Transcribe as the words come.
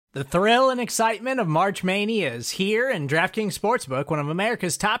The thrill and excitement of March Mania is here, and DraftKings Sportsbook, one of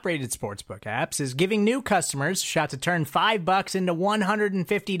America's top-rated sportsbook apps, is giving new customers a shot to turn $5 into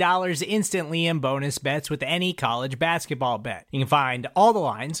 $150 instantly in bonus bets with any college basketball bet. You can find all the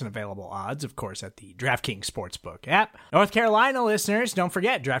lines and available odds, of course, at the DraftKings Sportsbook app. North Carolina listeners, don't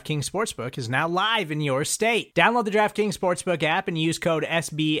forget, DraftKings Sportsbook is now live in your state. Download the DraftKings Sportsbook app and use code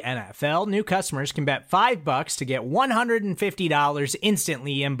SBNFL. New customers can bet $5 to get $150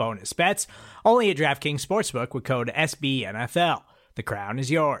 instantly in bonus bets, only at DraftKings Sportsbook with code SBNFL. The crown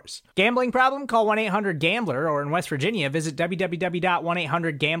is yours. Gambling problem? Call 1-800-GAMBLER, or in West Virginia, visit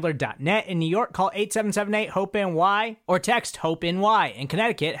www.1800gambler.net. In New York, call 8778-HOPE-NY or text HOPE-NY. In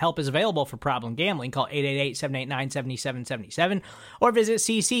Connecticut, help is available for problem gambling. Call 888-789-7777 or visit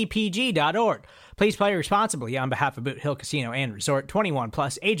ccpg.org. Please play responsibly on behalf of Boot Hill Casino and Resort. 21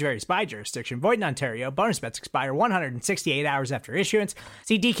 plus, age varies by jurisdiction. Void in Ontario. Bonus bets expire 168 hours after issuance.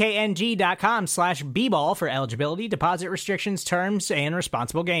 See dkng.com/bball for eligibility, deposit restrictions, terms, and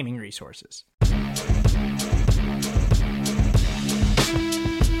responsible gaming resources.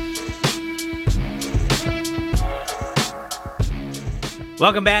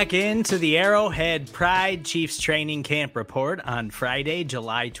 Welcome back into the Arrowhead Pride Chiefs Training Camp Report on Friday,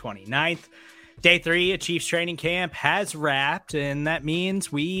 July 29th. Day 3 at Chiefs Training Camp has wrapped, and that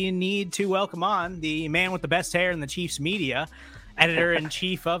means we need to welcome on the man with the best hair in the Chiefs media,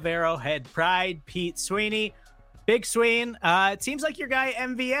 editor-in-chief of Arrowhead Pride, Pete Sweeney. Big Sween, it seems like your guy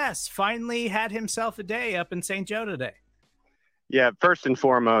MVS finally had himself a day up in St. Joe today. Yeah, first and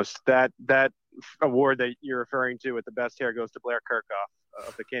foremost, that award that you're referring to with the best hair goes to Blair Kirkhoff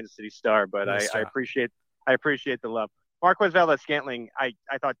of the Kansas City Star, but I appreciate the love. Marquez Valdes-Scantling, I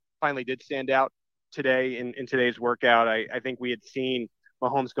thought finally did stand out today in today's workout. I think we had seen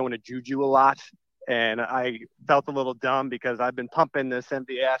Mahomes going to Juju a lot, and I felt a little dumb because I've been pumping this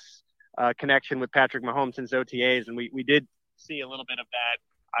MVS connection with Patrick Mahomes since OTAs, and we did see a little bit of that.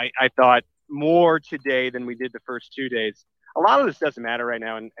 I thought more today than we did the first 2 days. A lot of this doesn't matter right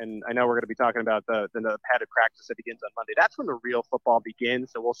now, and I know we're going to be talking about the padded practice that begins on Monday. That's when the real football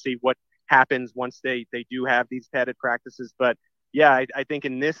begins, so we'll see what happens once they do have these padded practices. But yeah, I think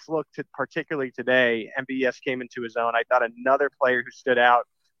in this look, particularly today, MVS came into his own. I thought another player who stood out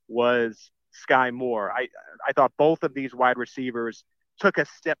was Sky Moore. I thought both of these wide receivers took a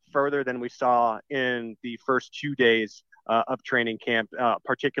step further than we saw in the first 2 days of training camp,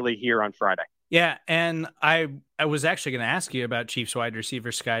 particularly here on Friday. Yeah, and I was actually going to ask you about Chiefs wide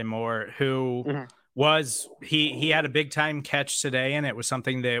receiver Sky Moore, who was he had a big time catch today, and it was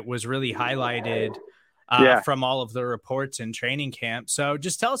something that was really highlighted from all of the reports in training camp. So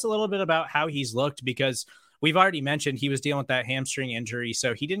just tell us a little bit about how he's looked, because we've already mentioned he was dealing with that hamstring injury,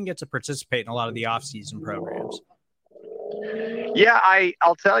 so he didn't get to participate in a lot of the offseason programs. Yeah,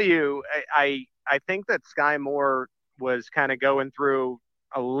 I'll tell you, I think that Sky Moore was kind of going through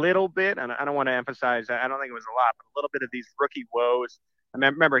a little bit, and I don't want to emphasize, I don't think it was a lot, but a little bit of these rookie woes. I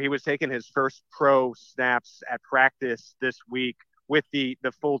remember he was taking his first pro snaps at practice this week with the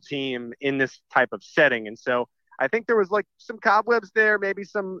full team in this type of setting. And so I think there was like some cobwebs there, maybe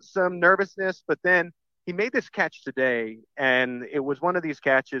some nervousness, but then he made this catch today, and it was one of these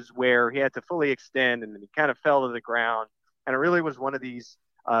catches where he had to fully extend, and then he kind of fell to the ground. And it really was one of these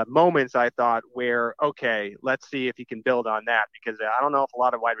moments, I thought, where, okay, let's see if he can build on that, because I don't know if a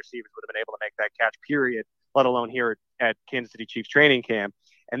lot of wide receivers would have been able to make that catch, period, let alone here at Kansas City Chiefs training camp.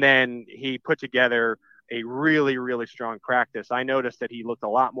 And then he put together a really, really strong practice. I noticed that he looked a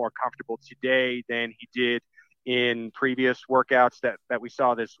lot more comfortable today than he did in previous workouts that we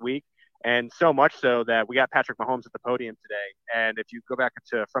saw this week. And so much so that we got Patrick Mahomes at the podium today. And if you go back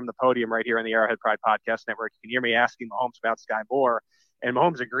to From the Podium right here on the Arrowhead Pride Podcast Network, you can hear me asking Mahomes about Sky Moore, and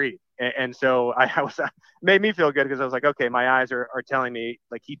Mahomes agreed. And so I was made me feel good, because I was like, okay, my eyes are telling me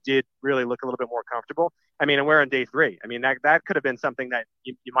like he did really look a little bit more comfortable. I mean, and we're on day 3. I mean, that could have been something that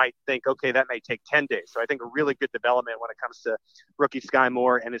you might think, okay, that may take 10 days. So I think a really good development when it comes to rookie Sky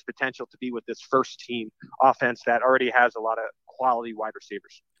Moore and his potential to be with this first team offense that already has a lot of quality wide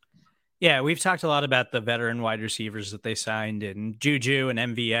receivers. Yeah, we've talked a lot about the veteran wide receivers that they signed in Juju and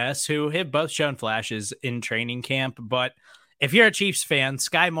MVS, who have both shown flashes in training camp. But if you're a Chiefs fan,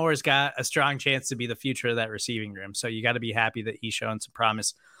 Sky Moore's got a strong chance to be the future of that receiving room. So you got to be happy that he's shown some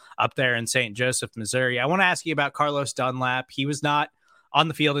promise up there in St. Joseph, Missouri. I want to ask you about Carlos Dunlap. He was not on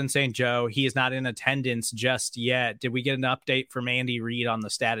the field in St. Joe. He is not in attendance just yet. Did we get an update from Andy Reid on the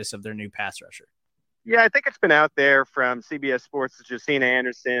status of their new pass rusher? Yeah, I think it's been out there from CBS Sports' Josina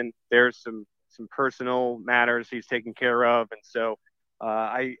Anderson. There's some personal matters he's taking care of, and so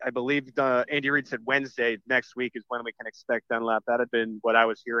I believe Andy Reid said Wednesday next week is when we can expect Dunlap. That had been what I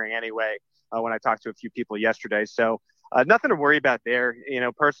was hearing anyway when I talked to a few people yesterday. So nothing to worry about there.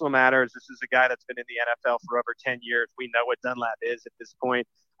 Personal matters. This is a guy that's been in the NFL for over 10 years. We know what Dunlap is at this point.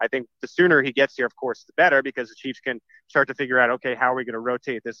 I think the sooner he gets here, of course, the better, because the Chiefs can start to figure out, okay, how are we going to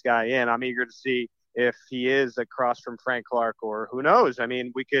rotate this guy in? I'm eager to see if he is across from Frank Clark, or who knows. I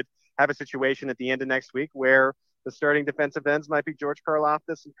mean, we could have a situation at the end of next week where the starting defensive ends might be George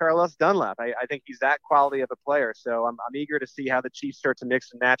Karlaftis and Carlos Dunlap. I think he's that quality of a player. So I'm eager to see how the Chiefs start to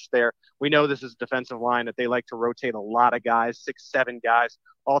mix and match there. We know this is a defensive line that they like to rotate a lot of guys, 6-7 guys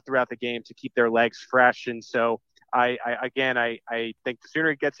all throughout the game to keep their legs fresh. And so I think the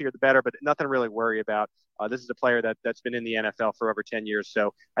sooner he gets here, the better, but nothing to really worry about. This is a player that's been in the NFL for over 10 years.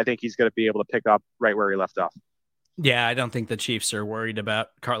 So I think he's going to be able to pick up right where he left off. Yeah, I don't think the Chiefs are worried about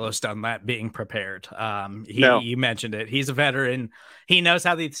Carlos Dunlap being prepared. You mentioned it. He's a veteran. He knows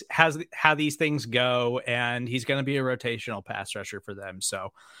how these things go, and he's going to be a rotational pass rusher for them. So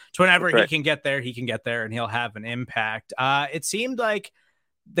whenever he can get there, and he'll have an impact. It seemed like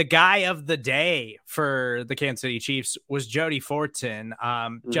the guy of the day for the Kansas City Chiefs was Jody Fortson.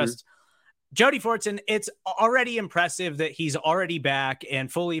 Jody Fortson, it's already impressive that he's already back and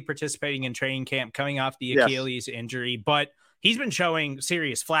fully participating in training camp coming off the Achilles injury, but he's been showing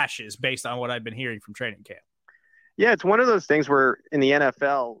serious flashes based on what I've been hearing from training camp. Yeah, it's one of those things where in the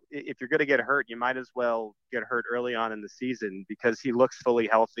NFL, if you're going to get hurt, you might as well get hurt early on in the season, because he looks fully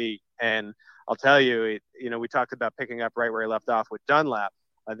healthy. And I'll tell you, we talked about picking up right where he left off with Dunlap.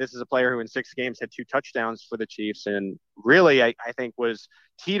 This is a player who in 6 games had 2 touchdowns for the Chiefs, and really, I think was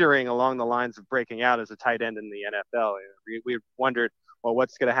teetering along the lines of breaking out as a tight end in the NFL. We wondered, well,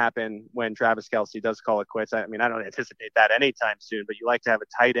 what's going to happen when Travis Kelce does call it quits? I mean, I don't anticipate that anytime soon, but you like to have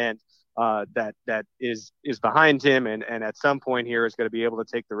a tight end that is behind him, and at some point here is going to be able to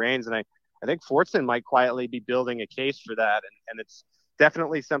take the reins. And I think Fortson might quietly be building a case for that, and it's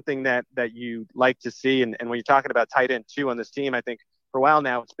definitely something that you like to see. And when you're talking about tight end 2 on this team, I think for a while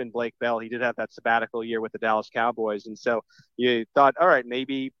now, it's been Blake Bell. He did have that sabbatical year with the Dallas Cowboys. And so you thought, all right,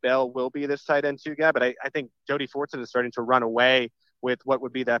 maybe Bell will be this tight end 2 guy. But I think Jody Fortson is starting to run away with what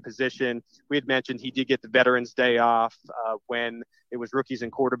would be that position. We had mentioned he did get the Veterans Day off when it was rookies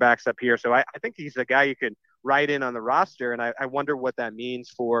and quarterbacks up here. So I think he's a guy you could write in on the roster. And I wonder what that means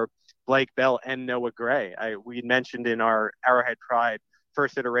for Blake Bell and Noah Gray. We mentioned in our Arrowhead Pride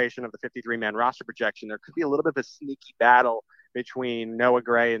first iteration of the 53-man roster projection, there could be a little bit of a sneaky battle between Noah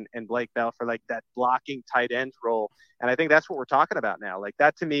Gray and Blake Bell for like that blocking tight end role. And I think that's what we're talking about now. Like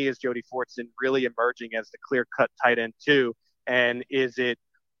that to me is Jody Fortson really emerging as the clear-cut tight end 2. And is it,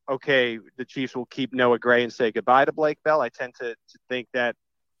 okay, the Chiefs will keep Noah Gray and say goodbye to Blake Bell? I tend to think that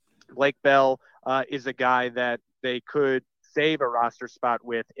Blake Bell is a guy that they could save a roster spot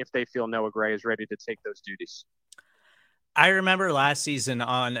with if they feel Noah Gray is ready to take those duties. I remember last season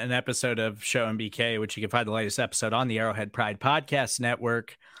on an episode of Show MBK, which you can find the latest episode on the Arrowhead Pride Podcast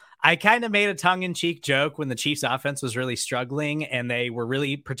Network, I kind of made a tongue-in-cheek joke when the Chiefs offense was really struggling, and they were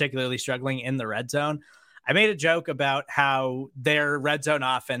really particularly struggling in the red zone. I made a joke about how their red zone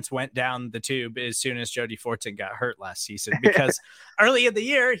offense went down the tube as soon as Jody Fortson got hurt last season, because early in the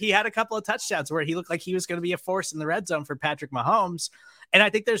year, he had a couple of touchdowns where he looked like he was going to be a force in the red zone for Patrick Mahomes. And I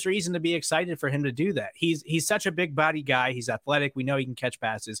think there's reason to be excited for him to do that. He's such a big body guy. He's athletic. We know he can catch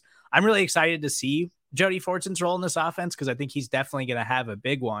passes. I'm really excited to see Jody Fortson's role in this offense, because I think he's definitely going to have a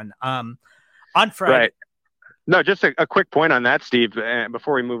big one. On Friday. Right. No, just a quick point on that, Steve,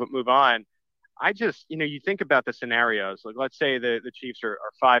 before we move on. I just, you think about the scenarios. Like, let's say the Chiefs are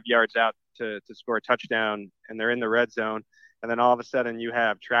 5 yards out to score a touchdown, and they're in the red zone. And then all of a sudden you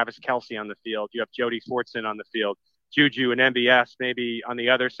have Travis Kelce on the field. You have Jody Fortson on the field. Juju and MBS maybe on the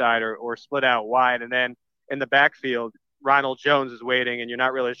other side or split out wide. And then in the backfield, Ronald Jones is waiting, and you're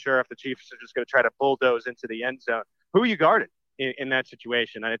not really sure if the Chiefs are just going to try to bulldoze into the end zone. Who are you guarding in that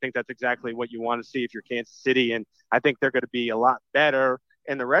situation? And I think that's exactly what you want to see if you're Kansas City. And I think they're going to be a lot better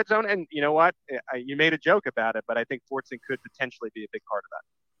in the red zone. And you know what? You made a joke about it, but I think Fortson could potentially be a big part of that.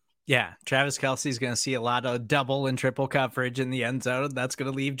 Yeah, Travis Kelce is going to see a lot of double and triple coverage in the end zone. That's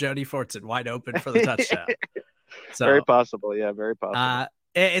going to leave Jody Fortson wide open for the touchdown. So, very possible. Yeah, very possible.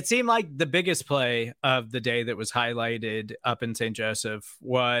 It seemed like the biggest play of the day that was highlighted up in St. Joseph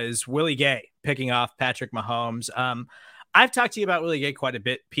was Willie Gay picking off Patrick Mahomes. I've talked to you about Willie Gay quite a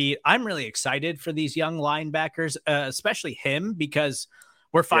bit, Pete. I'm really excited for these young linebackers, especially him, because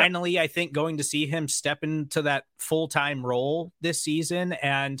we're finally, I think, going to see him step into that full-time role this season.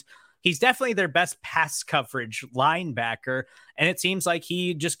 And he's definitely their best pass coverage linebacker. And it seems like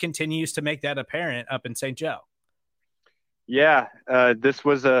he just continues to make that apparent up in St. Joe. Yeah, this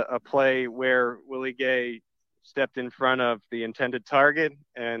was a play where Willie Gay stepped in front of the intended target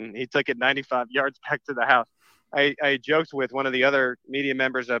and he took it 95 yards back to the house. I joked with one of the other media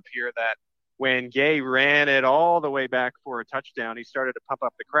members up here that when Gay ran it all the way back for a touchdown, he started to pump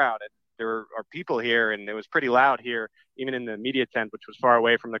up the crowd. And there are people here, and it was pretty loud here, even in the media tent, which was far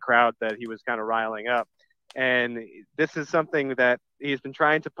away from the crowd that he was kind of riling up. And this is something that he's been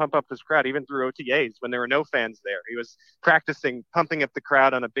trying to pump up his crowd, even through OTAs when there were no fans there. He was practicing pumping up the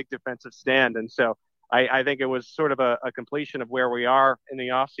crowd on a big defensive stand. And so I think it was sort of a completion of where we are in the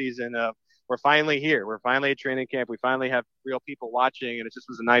offseason. We're finally here. We're finally at training camp. We finally have real people watching. And it just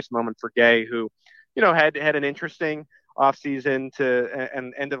was a nice moment for Gay, who, had an interesting offseason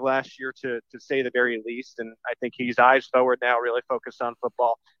and end of last year to say the very least. And I think he's eyes forward now, really focused on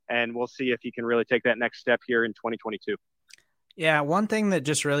football. And we'll see if he can really take that next step here in 2022. Yeah, one thing that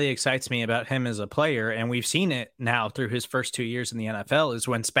just really excites me about him as a player, and we've seen it now through his first 2 years in the NFL, is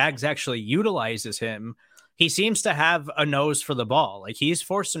when Spags actually utilizes him, he seems to have a nose for the ball. Like, he's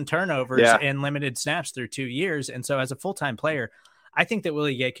forced some turnovers and limited snaps through 2 years. And so as a full-time player, I think that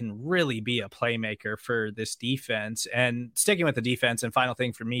Willie Gay can really be a playmaker for this defense. And sticking with the defense, and final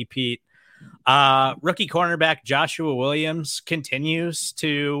thing for me, Pete, rookie cornerback Joshua Williams continues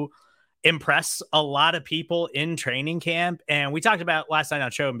to impress a lot of people in training camp. And we talked about last night on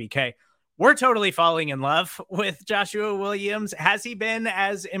Show and BK. We're totally falling in love with Joshua Williams. Has he been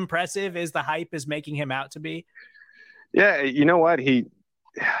as impressive as the hype is making him out to be? Yeah, you know what?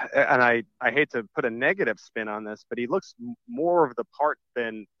 I hate to put a negative spin on this, but he looks more of the part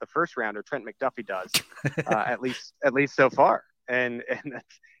than the first rounder Trent McDuffie does, at least so far. And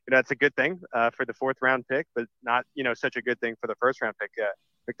that's a good thing for the fourth round pick, but not such a good thing for the first round pick.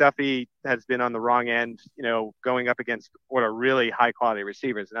 McDuffie has been on the wrong end, going up against what are really high quality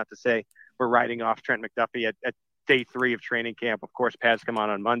receivers. Not to say we're writing off Trent McDuffie at day 3 of training camp. Of course, pads come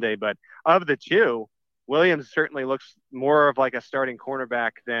on Monday, but of the two, Williams certainly looks more of like a starting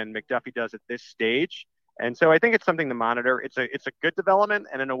cornerback than McDuffie does at this stage. And so I think it's something to monitor. It's a good development,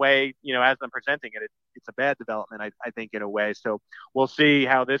 and in a way, as I'm presenting it, it's a bad development, I think, in a way. So we'll see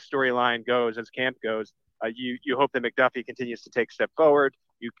how this storyline goes as camp goes. You hope that McDuffie continues to take a step forward.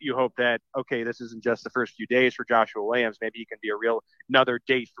 You hope that, okay, this isn't just the first few days for Joshua Williams. Maybe he can be another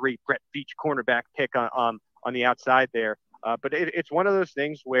day 3 Brett Veach cornerback pick on the outside there. But it's one of those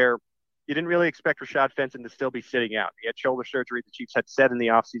things where you didn't really expect Rashad Fenton to still be sitting out. He had shoulder surgery. The Chiefs had said in the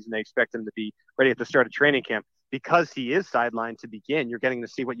offseason they expect him to be ready at the start of training camp. Because he is sidelined to begin, you're getting to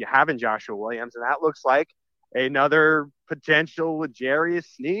see what you have in Joshua Williams, and that looks like another potential L'Jarius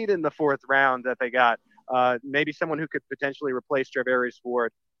Sneed in the 4th round that they got. Maybe someone who could potentially replace Travarius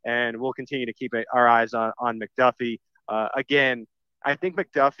Ward, and we'll continue to keep our eyes on McDuffie. Again, I think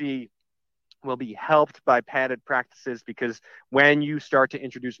McDuffie will be helped by padded practices, because when you start to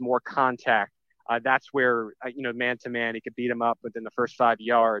introduce more contact, that's where, man-to-man, he could beat him up within the first 5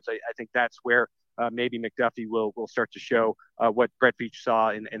 yards. I think that's where maybe McDuffie will start to show what Brett Veach saw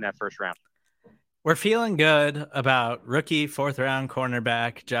in that first round. We're feeling good about rookie 4th round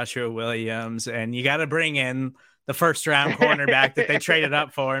cornerback Joshua Williams, and you got to bring in the 1st round cornerback that they traded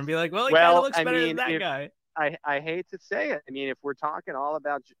up for and be like, well, he kind of looks better than that guy. I hate to say it. I mean, if we're talking all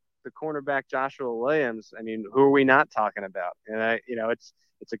about the cornerback Joshua Williams, I mean, who are we not talking about? And it's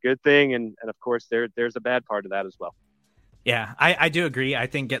a good thing, and of course there's a bad part of that as well. Yeah, I do agree. I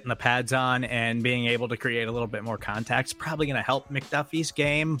think getting the pads on and being able to create a little bit more contact is probably going to help McDuffie's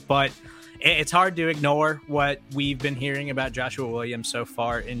game, but it's hard to ignore what we've been hearing about Joshua Williams so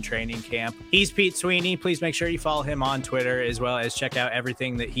far in training camp. He's Pete Sweeney. Please make sure you follow him on Twitter, as well as check out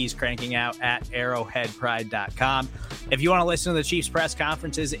everything that he's cranking out at arrowheadpride.com. If you want to listen to the Chiefs press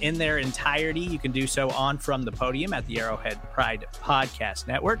conferences in their entirety, you can do so on From the Podium at the Arrowhead Pride Podcast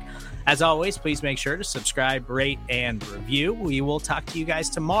Network. As always, please make sure to subscribe, rate, and review. We will talk to you guys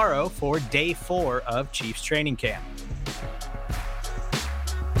tomorrow for day 4 of Chiefs training camp.